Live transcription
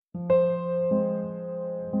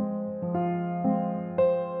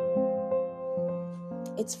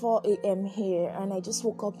it's 4 a.m. here, and I just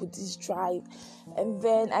woke up with this drive, and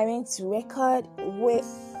then I went to record with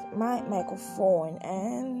my microphone,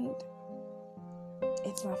 and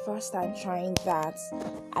it's my first time trying that.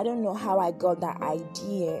 I don't know how I got that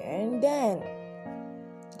idea, and then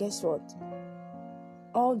guess what?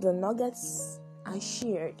 All the nuggets I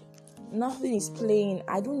shared, nothing is playing.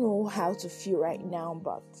 I don't know how to feel right now,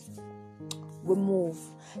 but we move.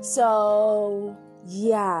 So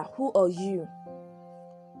yeah, who are you?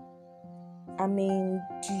 I mean,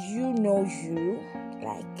 do you know you?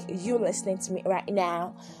 Like, you listening to me right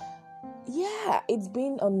now? Yeah, it's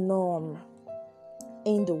been a norm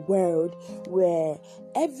in the world where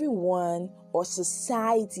everyone or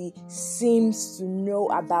society seems to know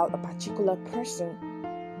about a particular person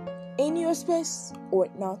in your space or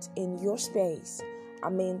not in your space. I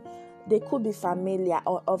mean, they could be familiar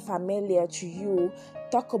or unfamiliar to you.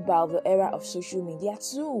 Talk about the era of social media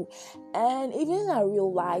too. And even in our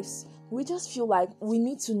real lives, we just feel like we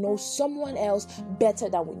need to know someone else better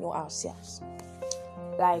than we know ourselves.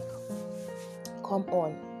 Like, come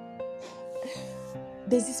on.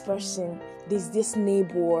 There's this person, there's this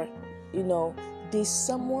neighbor, there's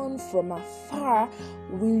someone from afar.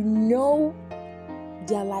 We know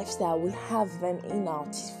their lifestyle, we have them in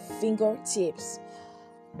our fingertips,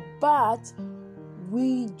 but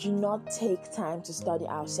we do not take time to study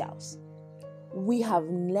ourselves. We have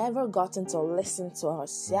never gotten to listen to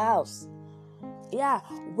ourselves. Yeah,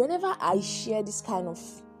 whenever I share this kind of,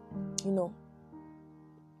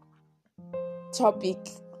 topic,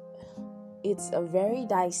 it's a very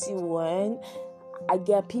dicey one. I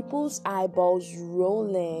get people's eyeballs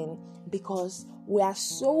rolling because we are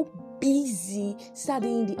so busy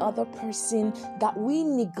studying the other person that we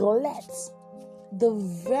neglect the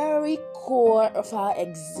very core of our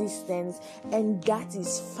existence, and that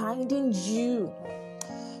is finding you.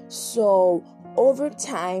 So over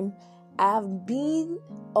time, I've been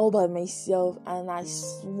all by myself, and I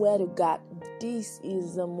swear to God, this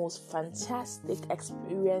is the most fantastic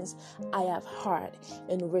experience I have had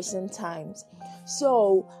in recent times.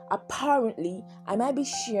 So apparently, I might be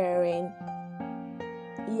sharing,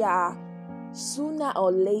 sooner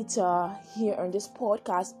or later here on this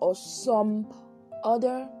podcast or some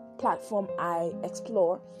other platform I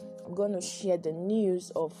explore, I'm going to share the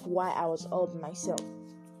news of why I was all by myself.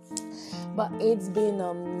 But it's been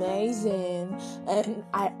amazing, and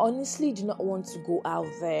I honestly do not want to go out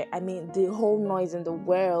there. I mean, the whole noise in the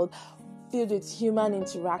world filled with human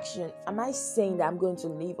interaction. Am I saying that I'm going to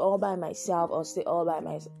live all by myself or stay all by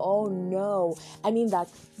myself? Oh no. I mean that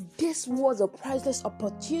this was a priceless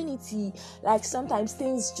opportunity. Like, sometimes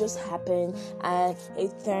things just happen and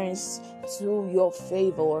it turns to your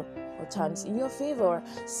favor or turns in your favor.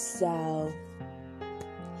 So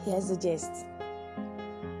here's the gist.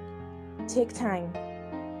 Take time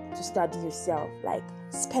to study yourself. Like,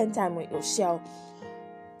 spend time with yourself.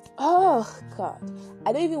 Oh God,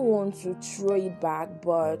 I don't even want to throw it back,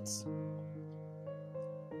 but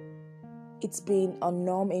it's been a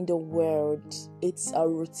norm in the world. It's a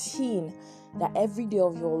routine that every day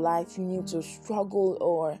of your life you need to struggle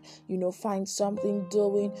or find something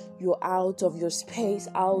doing. You're out of your space,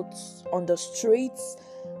 out on the streets,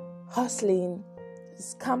 hustling,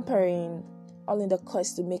 scampering, all in the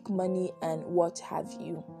quest to make money and what have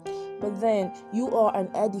you. But then you are an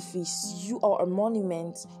edifice, you are a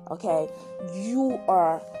monument, okay? You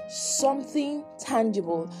are something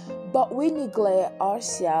tangible, but we neglect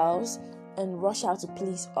ourselves and rush out to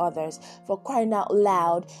please others. For crying out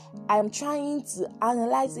loud, I am trying to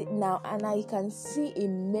analyze it now, and I can see it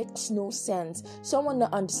makes no sense. Someone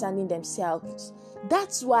not understanding themselves.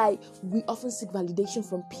 That's why we often seek validation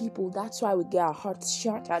from people. That's why we get our hearts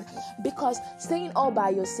shattered, because staying all by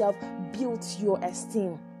yourself builds your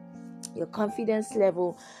esteem, your confidence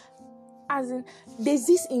level. As in, there's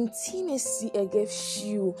this intimacy against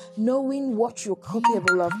you, knowing what you're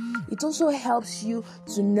capable of. It also helps you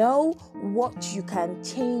to know what you can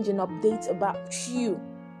change and update about you.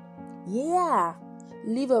 Yeah.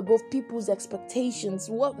 Live above people's expectations.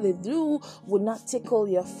 What they do would not tickle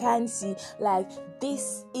your fancy. Like,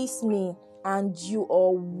 this is me and you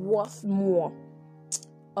are worth more.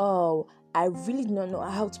 Oh, I really do not know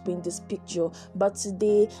how to paint this picture, but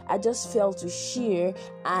today I just felt to share,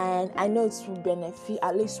 and I know it will benefit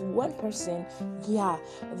at least one person. Yeah,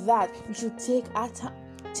 that you should take out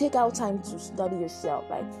time to study yourself.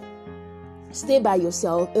 Like, stay by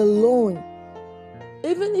yourself alone.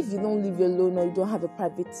 Even if you don't live alone or you don't have a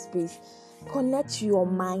private space, connect your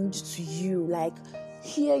mind to you. Like,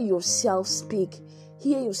 hear yourself speak,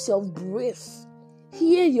 hear yourself breathe,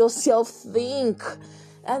 hear yourself think,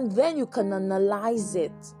 and then you can analyze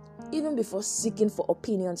it. even before seeking for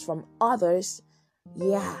opinions from others.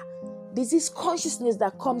 Yeah, there's this consciousness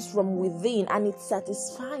that comes from within, and it's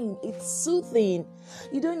satisfying, it's soothing.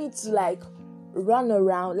 You don't need to run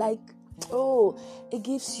around it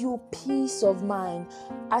gives you peace of mind.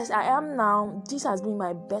 As I am now, this has been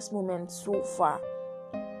my best moment so far.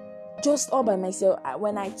 Just all by myself.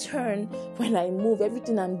 When I turn, when I move,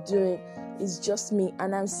 everything I'm doing is just me,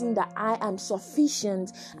 and I'm seeing that I am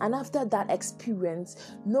sufficient. And after that experience,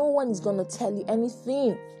 no one is gonna tell you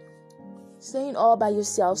anything. Staying all by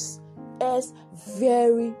yourselves is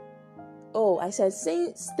staying all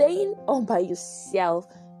by yourself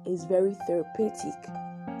is very therapeutic.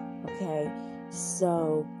 Okay,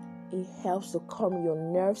 so it helps to calm your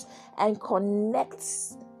nerves and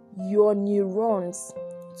connects your neurons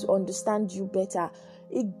to understand you better.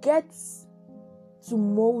 It gets to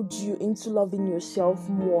mold you into loving yourself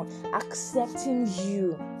more, accepting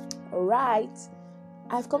you. Alright,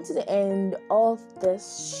 I've come to the end of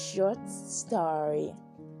this short story.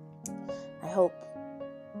 I hope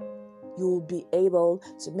you'll be able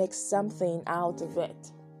to make something out of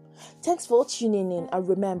it. Thanks for tuning in, and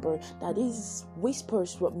remember that this is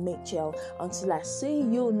Whispers with Mitchell. Until I see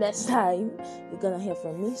you next time, you're gonna hear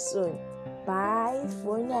from me soon. Bye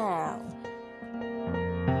for now.